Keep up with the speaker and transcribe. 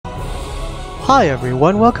Hi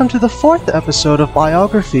everyone, welcome to the 4th episode of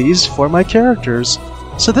Biographies for my characters.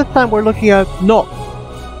 So this time we're looking at Nok,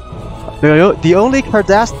 the only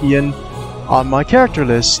Cardassian on my character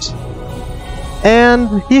list.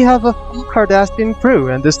 And he has a full Cardassian crew,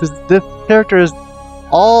 and this character is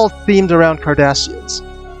all themed around Cardassians.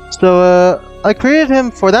 So I created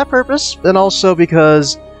him for that purpose, and also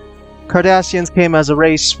because Cardassians came as a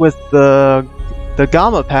race with the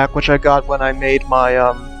Gamma pack, which I got when I made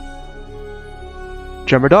my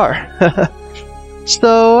Jemadar.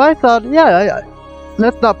 So I thought, yeah,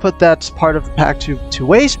 let's not put that part of the pack to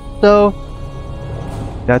waste, so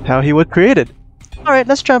that's how he was created. Alright,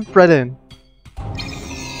 let's jump right in.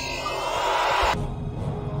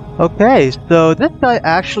 Okay, so this guy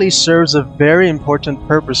actually serves a very important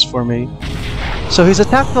purpose for me. So he's a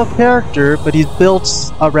tactical character, but he's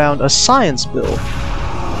built around a science build.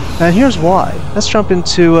 And here's why. Let's jump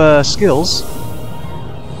into skills.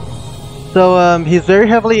 So he's very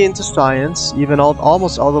heavily into science, even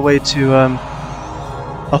almost all the way to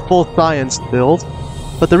a full science build.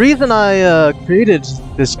 But the reason I created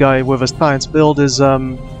this guy with a science build is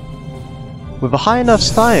with a high enough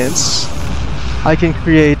science, I can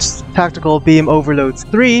create Tactical Beam Overloads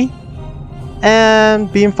 3 and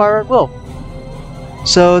Beam Fire at Will.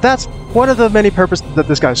 So that's one of the many purposes that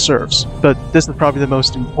this guy serves, but this is probably the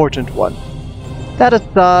most important one. That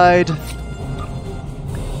aside,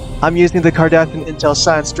 I'm using the Cardassian Intel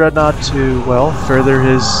Science Dreadnought to, well, further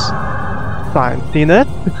his science-iness.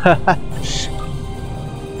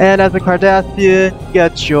 And as a Cardassian, you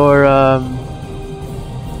get your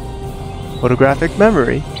photographic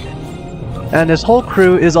memory. And his whole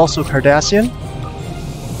crew is also Cardassian.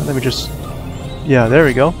 Let me just... yeah, there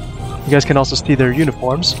we go. You guys can also see their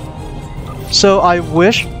uniforms. So I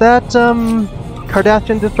wish that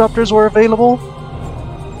Cardassian disruptors were available.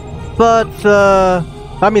 But,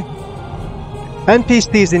 I mean,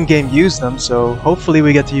 NPCs in-game use them, so hopefully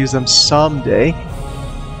we get to use them someday.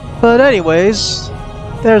 But anyways,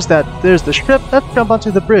 there's the ship. Let's jump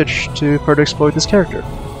onto the bridge to further explore this character.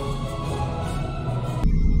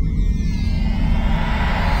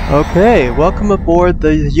 Okay, welcome aboard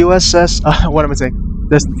the USS, what am I saying?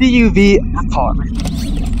 The CUV Atar.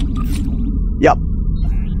 Yep.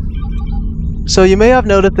 So you may have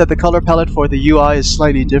noticed that the color palette for the UI is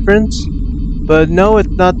slightly different, but no, it's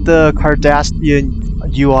not the Cardassian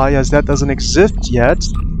UI, as that doesn't exist yet.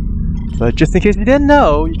 But just in case you didn't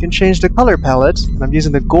know, you can change the color palette, and I'm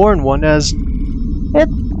using the Gorn one as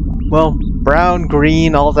it's, well, brown,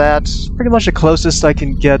 green, all that. Pretty much the closest I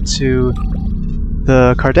can get to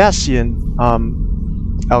the Cardassian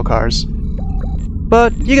Alcars.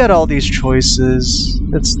 But you got all these choices.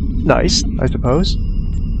 It's nice, I suppose.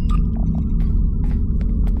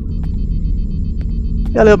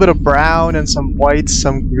 Yeah, a little bit of brown and some white,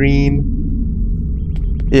 some green.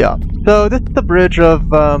 Yeah. So this is the bridge of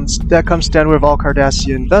that comes standard with all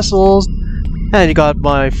Cardassian vessels, and you got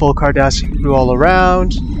my full Cardassian crew all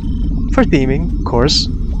around for theming, of course.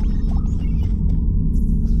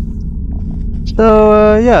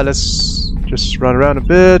 So yeah, let's just run around a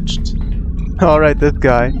bit. Alright, this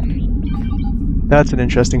guy. That's an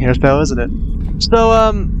interesting hairstyle, isn't it? So,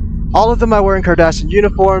 all of them are wearing Cardassian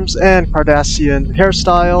uniforms and Cardassian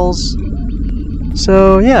hairstyles.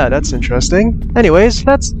 So, yeah, that's interesting. Anyways,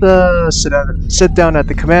 let's sit down at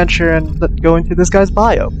the command chair and let's go into this guy's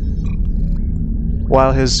bio.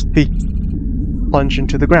 While his feet plunge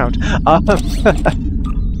into the ground.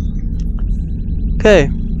 Okay,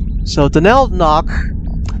 so Danelle Nok.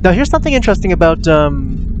 Now, here's something interesting about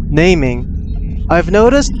naming. I've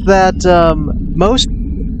noticed that most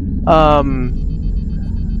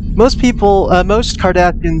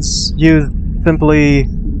Cardassians use simply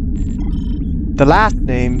the last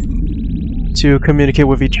name to communicate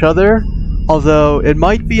with each other. Although it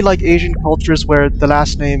might be like Asian cultures where the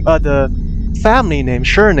last name, the family name,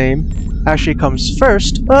 surname, actually comes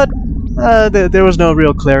first. But there was no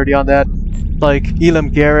real clarity on that. Like Elam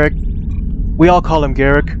Garrick, we all call him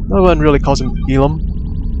Garrick. No one really calls him Elam.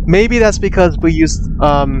 Maybe that's because we use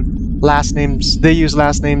last names. They use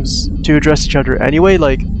last names to address each other anyway.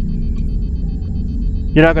 Like,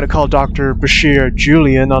 you're not gonna call Dr. Bashir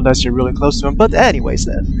Julian unless you're really close to him. But anyways,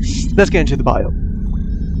 then let's get into the bio.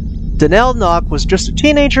 Danelle Nok was just a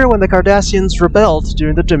teenager when the Cardassians rebelled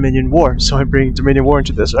during the Dominion War. So I'm bringing Dominion War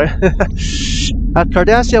into this, right? As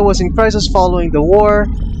Cardassia was in crisis following the war,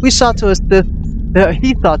 he sought to assist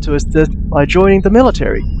by joining the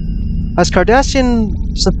military. As Cardassian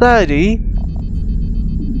society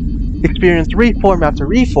experienced reform after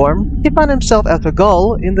reform, he found himself as a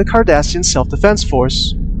gull in the Cardassian Self-Defense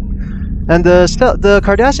Force. And the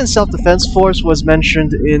Cardassian Self-Defense Force was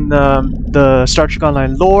mentioned in the Star Trek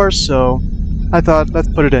Online lore, so I thought, let's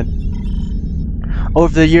put it in.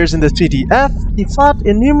 Over the years in the CDF, he fought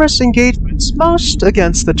in numerous engagements, most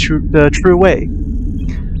against the True Way.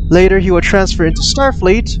 Later, he would transfer into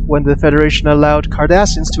Starfleet when the Federation allowed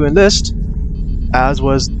Cardassians to enlist, as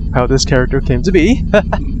was how this character came to be,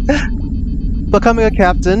 becoming a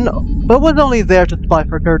captain, but was only there to spy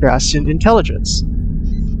for Cardassian intelligence.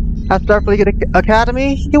 At Starfleet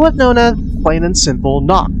Academy, he was known as plain and simple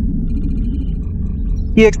Nock.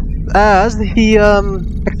 He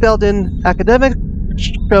excelled in academics,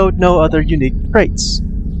 showed no other unique traits.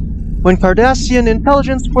 When Cardassian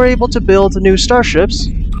intelligence were able to build new starships,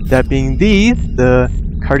 that being the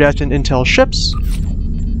Cardassian Intel ships,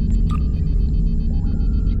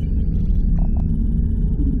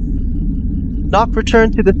 Nock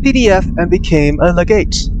returned to the CDF and became a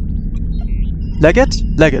legate.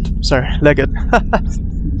 Legate? Sorry, legate.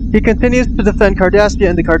 He continues to defend Cardassia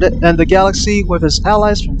and the galaxy with his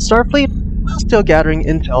allies from Starfleet, while still gathering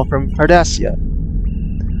intel from Cardassia.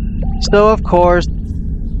 So, of course,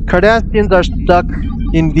 Cardassians are stuck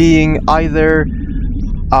in being either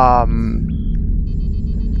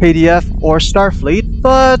KDF or Starfleet,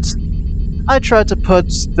 but I tried to put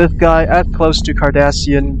this guy as close to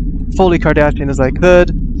Cardassian, fully Cardassian as I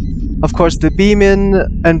could. Of course, the beam in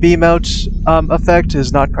and beam out effect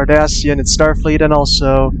is not Cardassian, it's Starfleet, and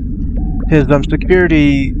also his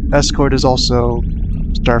security escort is also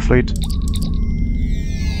Starfleet.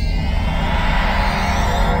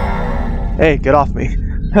 Hey, get off me.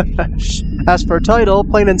 As per title,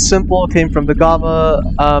 plain and simple came from the Gamma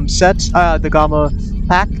the Gamma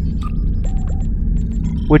pack,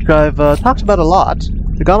 which I've talked about a lot.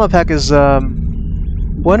 The Gamma pack is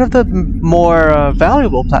one of the more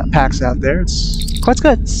valuable packs out there. It's quite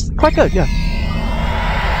good. It's quite good, yeah.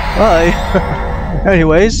 Bye.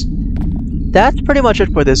 Anyways, that's pretty much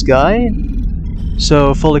it for this guy.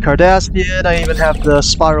 So, fully Cardassian. I even have the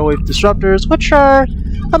spiral wave disruptors, which are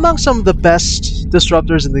among some of the best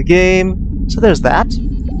disruptors in the game. So there's that.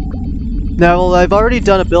 Now, I've already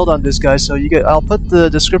done a build on this guy, so I'll put the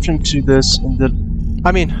description to this in the...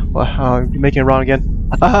 I mean, well, I'm making it wrong again.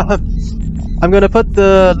 I'm gonna put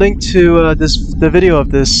the link to the video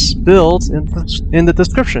of this build in the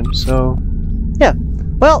description. So, yeah.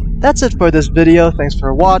 Well, that's it for this video. Thanks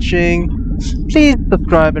for watching. Please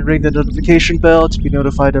subscribe and ring the notification bell to be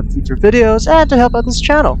notified of future videos and to help out this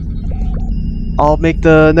channel. I'll make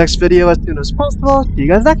the next video as soon as possible. See you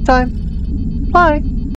guys next time. Bye!